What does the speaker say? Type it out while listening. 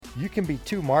You can be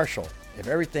too martial if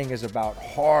everything is about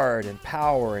hard and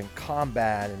power and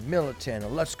combat and militant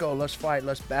and let's go, let's fight,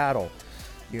 let's battle.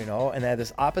 And then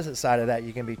this opposite side of that,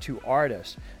 you can be too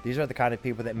artist. These are the kind of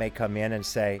people that may come in and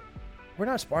say, we're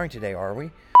not sparring today, are we?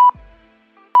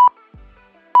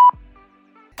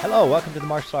 Hello, welcome to the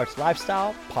Martial Arts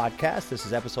Lifestyle Podcast. This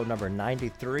is episode number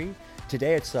 93.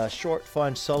 Today it's a short,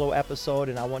 fun solo episode,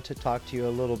 and I want to talk to you a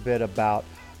little bit about,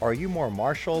 are you more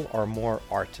martial or more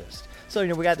artist? So,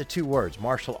 we got the two words,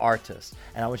 martial artist,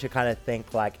 and I want you to kind of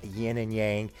think like yin and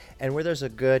yang, and where there's a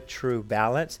good, true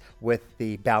balance with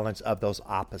the balance of those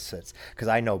opposites. Because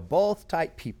I know both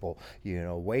type people,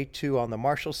 way too on the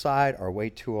martial side or way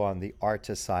too on the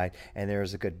artist side, and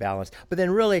there's a good balance. But then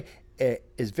really, it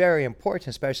is very important,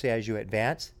 especially as you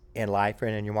advance in life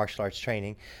and in your martial arts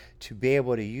training, to be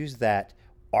able to use that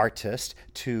artist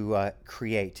to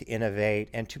create, to innovate,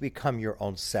 and to become your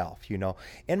own self.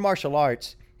 In martial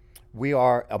arts, we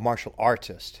are a martial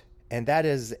artist, and that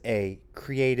is a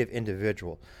creative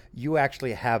individual. You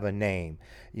actually have a name.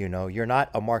 You're not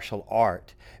a martial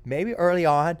art. Maybe early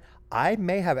on, I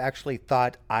may have actually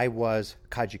thought I was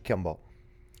Kajukenbo.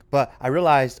 But I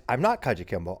realized I'm not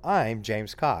Kajukenbo. I'm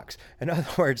James Cox. In other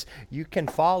words, you can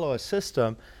follow a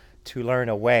system to learn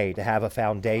a way, to have a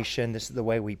foundation. This is the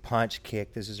way we punch,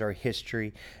 kick. This is our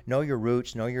history. Know your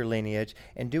roots, know your lineage,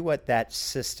 and do what that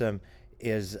system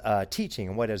is teaching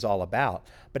and what it's all about.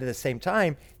 But at the same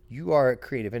time, you are a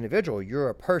creative individual. You're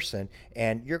a person,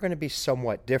 and you're going to be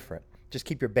somewhat different. Just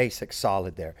keep your basics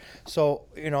solid there. So,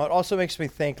 it also makes me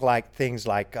think like things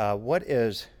like what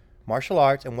is martial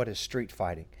arts and what is street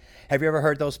fighting? Have you ever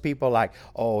heard those people like,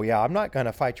 oh, yeah, I'm not going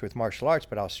to fight you with martial arts,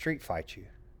 but I'll street fight you?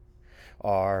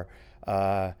 Or,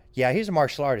 yeah, he's a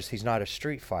martial artist. He's not a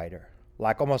street fighter.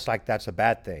 Almost like that's a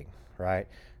bad thing, right?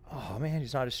 Oh, man,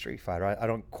 he's not a street fighter. I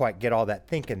don't quite get all that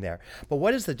thinking there. But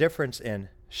what is the difference in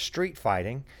street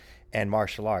fighting and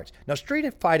martial arts? Now,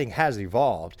 street fighting has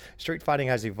evolved. Street fighting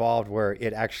has evolved where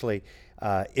it actually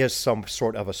is some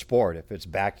sort of a sport. If it's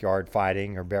backyard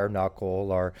fighting or bare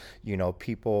knuckle or,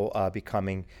 people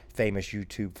becoming famous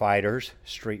YouTube fighters,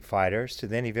 street fighters, to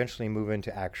then eventually move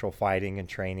into actual fighting and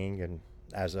training and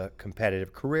as a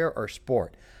competitive career or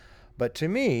sport. But to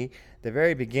me, the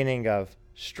very beginning of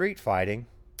street fighting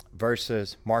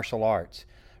versus martial arts,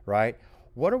 right?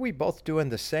 What are we both doing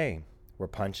the same? We're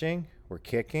punching, we're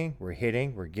kicking, we're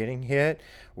hitting, we're getting hit,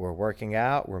 we're working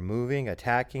out, we're moving,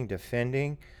 attacking,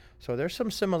 defending. So there's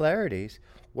some similarities.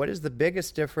 What is the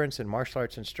biggest difference in martial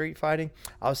arts and street fighting?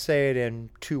 I'll say it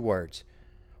in two words: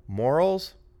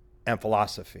 morals and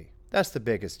philosophy. That's the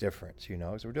biggest difference,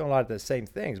 So we're doing a lot of the same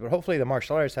things, but hopefully the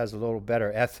martial arts has a little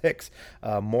better ethics,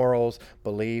 morals,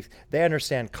 belief. They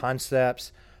understand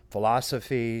concepts,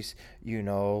 philosophies,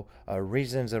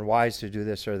 reasons and whys to do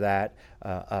this or that,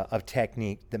 of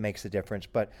technique that makes the difference.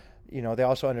 But, they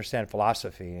also understand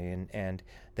philosophy and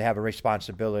they have a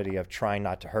responsibility of trying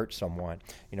not to hurt someone.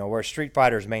 Where a street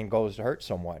fighter's main goal is to hurt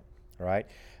someone, right?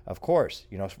 Of course,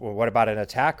 what about an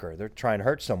attacker? They're trying to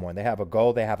hurt someone. They have a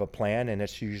goal, they have a plan, and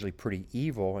it's usually pretty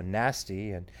evil and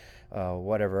nasty and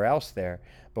whatever else there.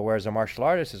 But whereas a martial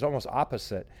artist is almost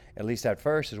opposite, at least at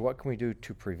first, is what can we do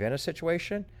to prevent a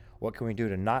situation? What can we do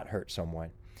to not hurt someone?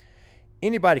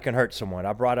 Anybody can hurt someone.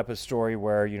 I brought up a story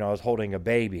where, I was holding a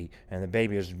baby and the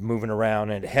baby was moving around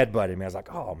and headbutted me. I was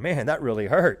like, oh man, that really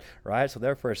hurt, right? So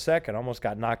there for a second, I almost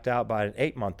got knocked out by an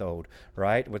 8-month-old,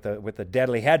 right? With a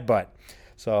deadly headbutt.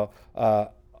 So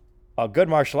a good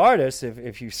martial artist,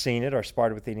 if you've seen it or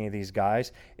sparred with any of these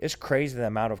guys, it's crazy the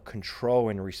amount of control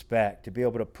and respect to be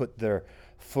able to put their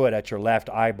foot at your left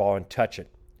eyeball and touch it.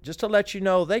 Just to let you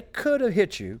know, they could have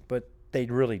hit you, but they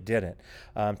really didn't.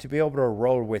 To be able to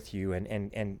roll with you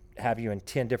and have you in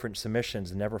 10 different submissions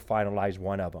and never finalize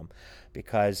one of them,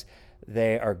 because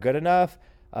they are good enough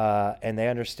and they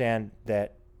understand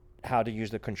that how to use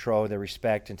the control, the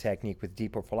respect and technique with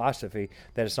deeper philosophy,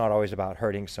 that it's not always about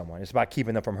hurting someone. It's about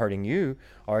keeping them from hurting you,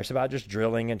 or it's about just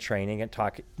drilling and training and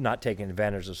not taking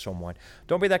advantage of someone.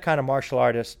 Don't be that kind of martial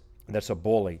artist that's a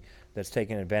bully, that's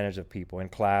taking advantage of people in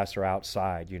class or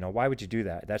outside. Why would you do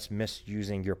that? That's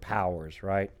misusing your powers,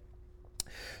 right?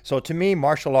 So to me,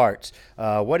 martial arts,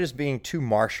 what is being too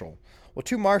martial? Well,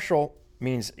 too martial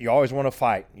means you always want to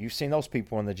fight. You've seen those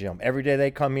people in the gym. Every day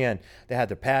they come in, they have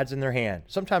their pads in their hand.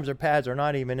 Sometimes their pads are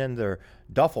not even in their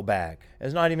duffel bag.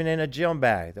 It's not even in a gym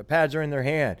bag. The pads are in their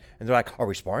hand. And they're like, are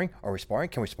we sparring? Are we sparring?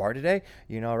 Can we spar today?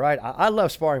 Right? I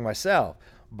love sparring myself,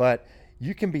 but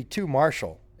you can be too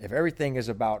martial if everything is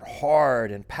about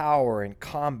hard and power and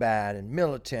combat and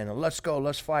militant and let's go,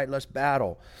 let's fight, let's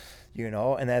battle.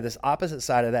 And then this opposite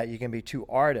side of that, you can be too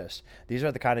artist. These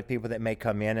are the kind of people that may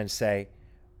come in and say,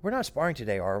 we're not sparring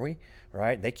today, are we?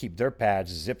 Right? They keep their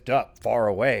pads zipped up far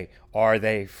away, or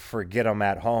they forget them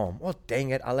at home. Well, dang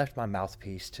it, I left my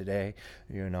mouthpiece today,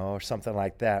 or something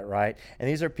like that, right? And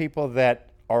these are people that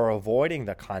are avoiding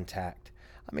the contact.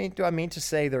 I mean, do I mean to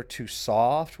say they're too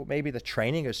soft? Well, maybe the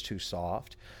training is too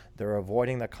soft. They're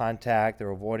avoiding the contact,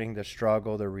 they're avoiding the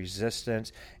struggle, the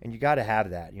resistance, and you got to have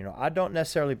that. I don't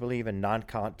necessarily believe in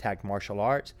non-contact martial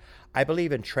arts. I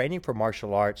believe in training for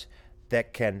martial arts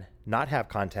that can not have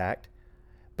contact,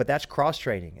 but that's cross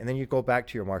training. And then you go back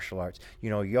to your martial arts,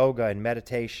 yoga and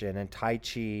meditation and Tai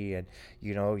Chi. And,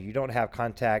 you don't have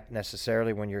contact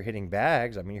necessarily when you're hitting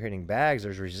bags. I mean, you're hitting bags,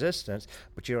 there's resistance,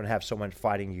 but you don't have someone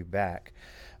fighting you back.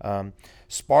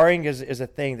 Sparring is a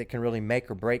thing that can really make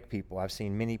or break people. I've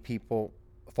seen many people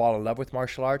fall in love with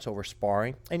martial arts over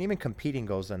sparring, and even competing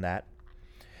goes in that.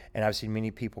 And I've seen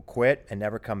many people quit and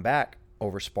never come back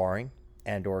over sparring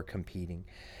and or competing.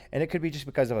 And it could be just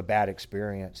because of a bad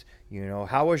experience.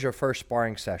 How was your first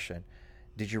sparring session?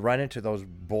 Did you run into those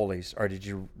bullies, or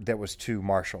that was too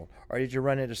martial? Or did you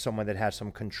run into someone that had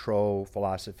some control,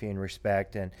 philosophy, and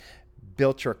respect, and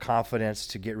built your confidence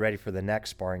to get ready for the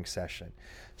next sparring session?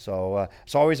 So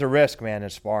it's always a risk, man, in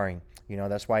sparring.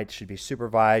 That's why it should be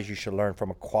supervised. You should learn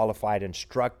from a qualified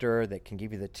instructor that can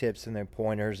give you the tips and the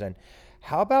pointers. And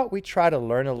how about we try to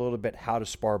learn a little bit how to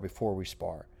spar before we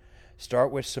spar?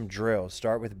 Start with some drills.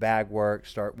 Start with bag work.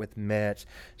 Start with mitts.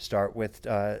 Start with,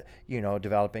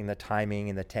 developing the timing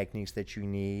and the techniques that you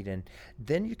need. And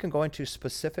then you can go into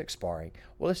specific sparring.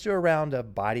 Well, let's do a round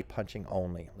of body punching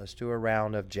only. Let's do a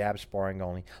round of jab sparring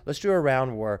only. Let's do a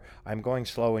round where I'm going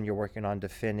slow and you're working on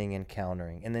defending and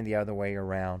countering. And then the other way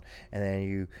around. And then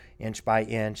you inch by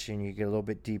inch and you get a little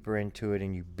bit deeper into it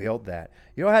and you build that.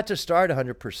 You don't have to start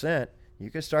 100%.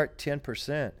 You can start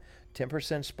 10%.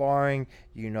 10% sparring,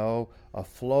 a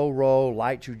flow roll,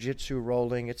 light jiu-jitsu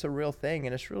rolling. It's a real thing,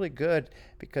 and it's really good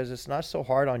because it's not so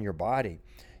hard on your body.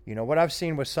 What I've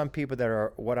seen with some people that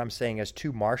are what I'm saying is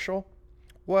too martial,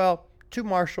 well, too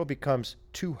martial becomes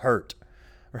too hurt,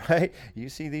 right? You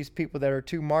see these people that are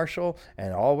too martial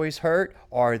and always hurt,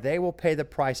 or they will pay the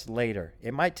price later.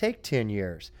 It might take 10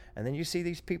 years. And then you see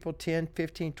these people 10,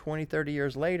 15, 20, 30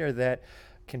 years later that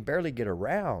can barely get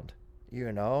around.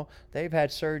 They've had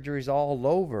surgeries all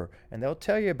over, and they'll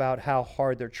tell you about how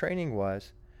hard their training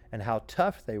was and how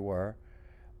tough they were,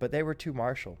 but they were too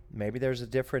martial. Maybe there's a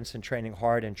difference in training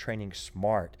hard and training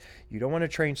smart. You don't want to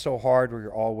train so hard where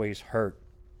you're always hurt.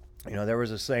 There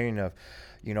was a saying of,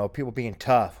 people being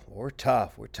tough. We're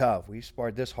tough. We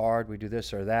sparred this hard. We do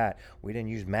this or that. We didn't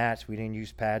use mats. We didn't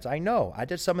use pads. I know. I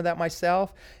did some of that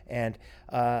myself, and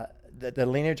the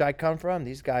lineage I come from,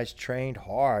 these guys trained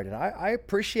hard, and I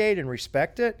appreciate and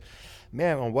respect it,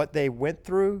 man, on what they went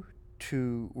through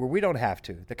to where we don't have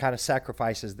to, the kind of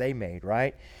sacrifices they made,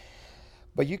 right?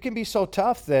 But you can be so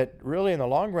tough that really in the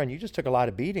long run, you just took a lot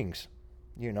of beatings,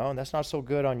 and that's not so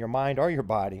good on your mind or your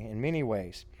body in many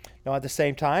ways. Now, at the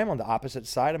same time, on the opposite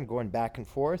side, I'm going back and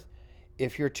forth.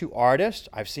 If you're too artist,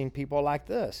 I've seen people like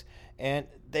this, and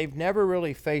they've never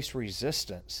really faced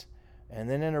resistance. And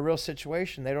then in a real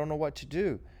situation, they don't know what to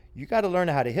do. You got to learn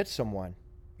how to hit someone.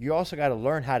 You also got to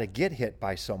learn how to get hit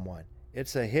by someone.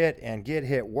 It's a hit and get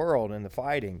hit world in the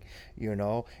fighting,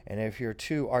 And if you're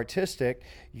too artistic,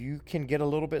 you can get a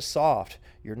little bit soft.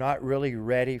 You're not really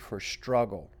ready for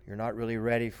struggle. You're not really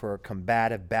ready for a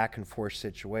combative back and forth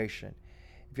situation.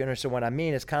 If you understand what I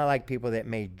mean, it's kind of like people that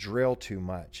may drill too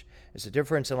much. It's a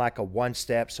difference in like a one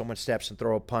step. Someone steps and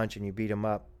throw a punch and you beat them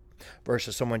up,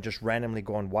 versus someone just randomly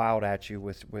going wild at you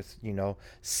with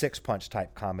 6-punch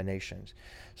type combinations.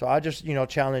 So I just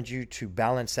challenge you to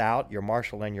balance out your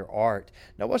martial and your art.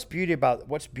 Now, what's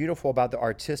beautiful about the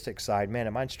artistic side, man,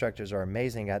 and my instructors are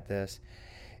amazing at this,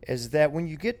 is that when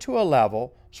you get to a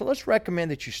level, so let's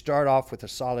recommend that you start off with a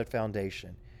solid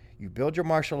foundation. You build your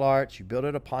martial arts, you build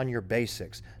it upon your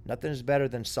basics. Nothing is better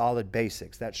than solid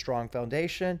basics. That strong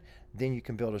foundation, then you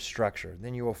can build a structure.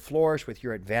 Then you will flourish with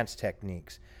your advanced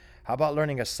techniques. How about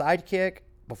learning a side kick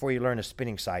before you learn a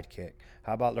spinning side kick?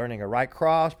 How about learning a right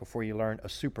cross before you learn a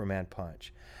Superman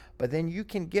punch? But then you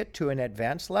can get to an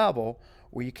advanced level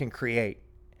where you can create,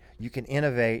 you can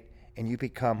innovate, and you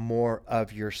become more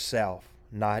of yourself,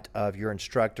 not of your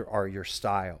instructor or your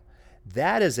style.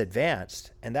 That is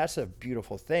advanced, and that's a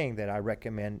beautiful thing that I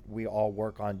recommend we all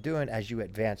work on doing as you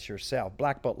advance yourself.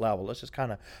 Black belt level, let's just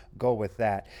kind of go with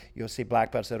that. You'll see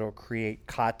black belts that will create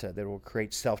kata, that will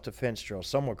create self-defense drills.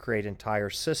 Some will create entire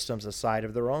systems aside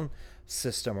of their own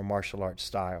system or martial arts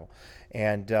style.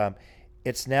 And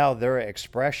it's now their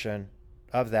expression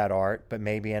of that art, but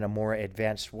maybe in a more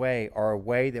advanced way, or a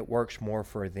way that works more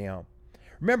for them.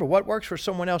 Remember, what works for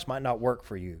someone else might not work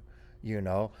for you.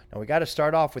 Now we got to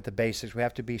start off with the basics. We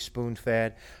have to be spoon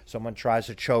fed. Someone tries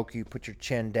to choke you, put your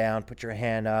chin down, put your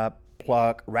hand up,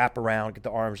 pluck, wrap around, get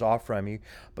the arms off from you.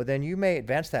 But then you may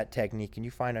advance that technique and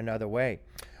you find another way.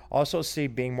 Also see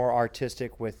being more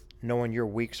artistic with knowing your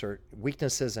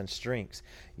weaknesses and strengths.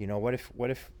 What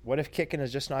if kicking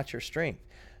is just not your strength?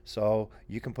 So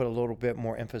you can put a little bit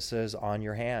more emphasis on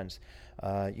your hands.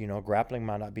 Grappling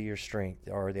might not be your strength,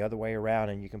 or the other way around,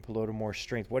 and you can put a little more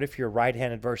strength. What if you're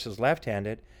right-handed versus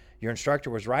left-handed? Your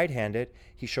instructor was right-handed.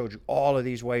 He showed you all of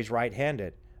these ways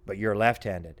right-handed, but you're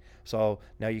left-handed. So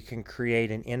now you can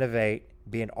create and innovate,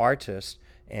 be an artist,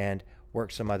 and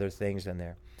work some other things in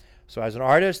there. So as an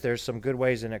artist, there's some good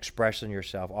ways in expressing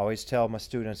yourself. I always tell my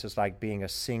students it's like being a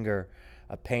singer,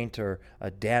 a painter, a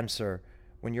dancer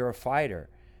when you're a fighter,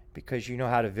 because you know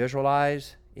how to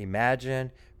visualize, imagine,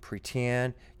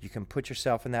 pretend. You can put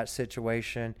yourself in that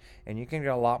situation, and you can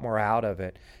get a lot more out of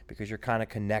it because you're kind of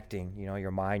connecting,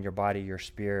 your mind, your body, your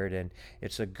spirit, and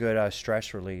it's a good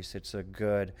stress release. It's a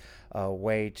good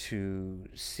way to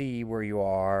see where you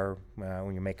are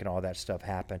when you're making all that stuff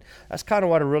happen. That's kind of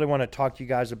what I really want to talk to you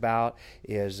guys about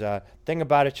is think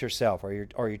about it yourself.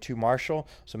 Are you too martial?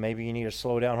 So maybe you need to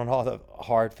slow down on all the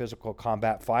hard physical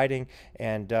combat fighting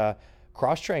and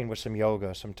cross-train with some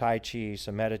yoga, some Tai Chi,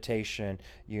 some meditation,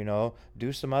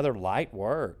 do some other light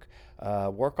work.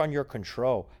 Work on your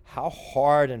control. How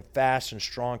hard and fast and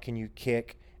strong can you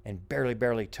kick and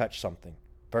barely touch something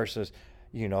versus,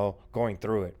 going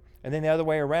through it. And then the other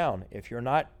way around, if you're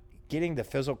not getting the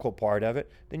physical part of it,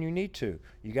 then you need to.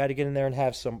 You got to get in there and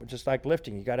have some, just like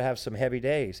lifting, you got to have some heavy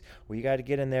days. Well, you got to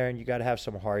get in there and you got to have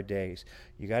some hard days.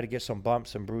 You got to get some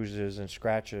bumps and bruises and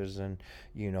scratches and,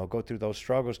 go through those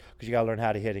struggles because you got to learn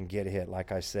how to hit and get hit,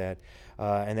 like I said.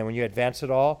 And then when you advance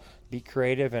it all, be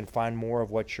creative and find more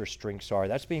of what your strengths are.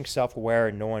 That's being self-aware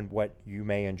and knowing what you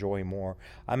may enjoy more.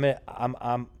 I'm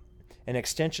an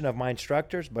extension of my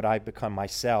instructors, but I've become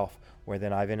myself, where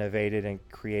then I've innovated and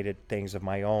created things of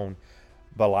my own.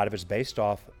 But a lot of it's based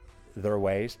off their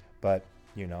ways, but,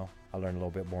 I learned a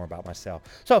little bit more about myself.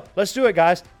 So let's do it,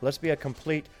 guys. Let's be a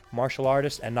complete martial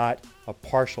artist and not a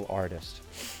partial artist.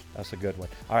 That's a good one.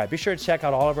 All right, be sure to check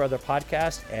out all of our other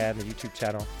podcasts and the YouTube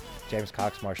channel, James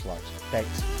Cox Martial Arts.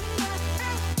 Thanks.